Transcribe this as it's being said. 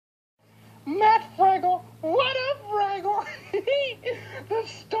Matt Fraggle, what up, Fraggle? The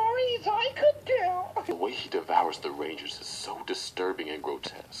stories I could tell. The way he devours the Rangers is so disturbing and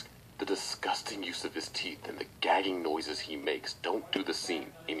grotesque. The disgusting use of his teeth and the gagging noises he makes don't do the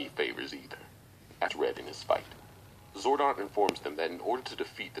scene any favors either. As Red in his fight, Zordon informs them that in order to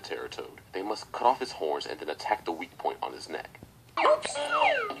defeat the Terratoad, they must cut off his horns and then attack the weak point on his neck. Oops!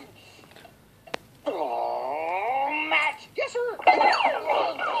 Oh, Matt! Yes, sir!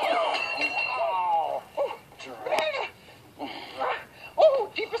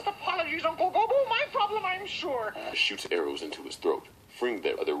 Oh, deepest apologies, Uncle Gobo. My problem, I'm sure. Shoots arrows into his throat, freeing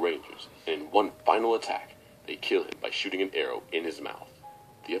their other Rangers, and in one final attack, they kill him by shooting an arrow in his mouth.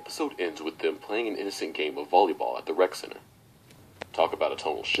 The episode ends with them playing an innocent game of volleyball at the rec center. Talk about a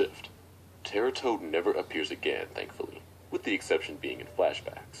tonal shift. Terratoad never appears again, thankfully, with the exception being in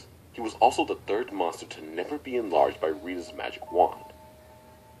flashbacks. He was also the third monster to never be enlarged by Rita's magic wand.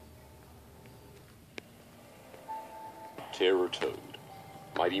 Terratoad,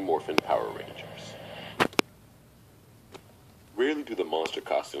 Mighty Morphin Power Rangers. Rarely do the monster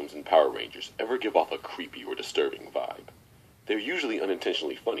costumes in Power Rangers ever give off a creepy or disturbing vibe. They're usually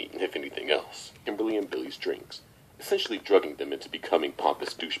unintentionally funny, if anything else. Kimberly and Billy's drinks, essentially drugging them into becoming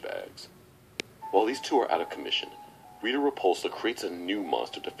pompous douchebags. While these two are out of commission, Rita Repulsa creates a new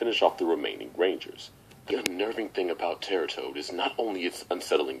monster to finish off the remaining Rangers. The unnerving thing about Terratoad is not only its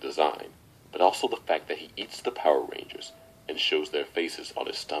unsettling design, but also the fact that he eats the Power Rangers and shows their faces on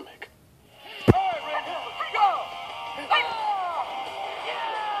his stomach.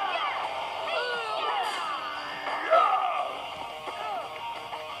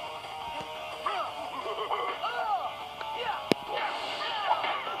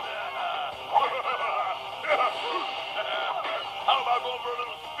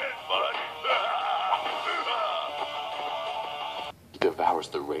 He devours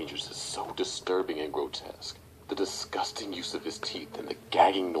the Rangers is so disturbing and grotesque. The disgusting use of his teeth and the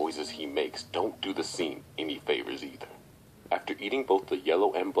gagging noises he makes don't do the scene any favors either. After eating both the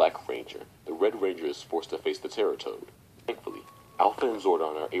yellow and black Ranger, the Red Ranger is forced to face the Terratoad. Thankfully, Alpha and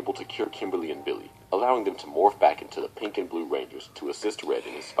Zordon are able to cure Kimberly and Billy, allowing them to morph back into the pink and blue Rangers to assist Red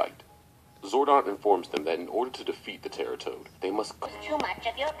in his fight. Zordon informs them that in order to defeat the Terratoad, they must too much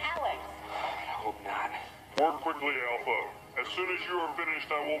of your powers. I hope not. More quickly, Alpha. As soon as you are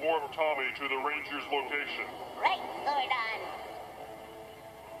finished, I will morph Tommy to the Ranger's location. Right, Zordon.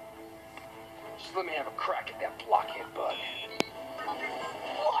 Just let me have a crack at that blockhead bug.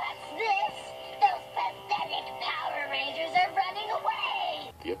 What's this? Those pathetic Power Rangers are running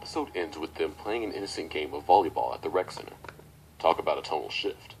away! The episode ends with them playing an innocent game of volleyball at the rec center. Talk about a tonal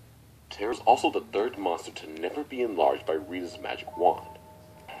shift. Terra is also the third monster to never be enlarged by Rita's magic wand.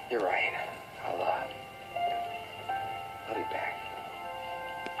 You're right. I'll be back.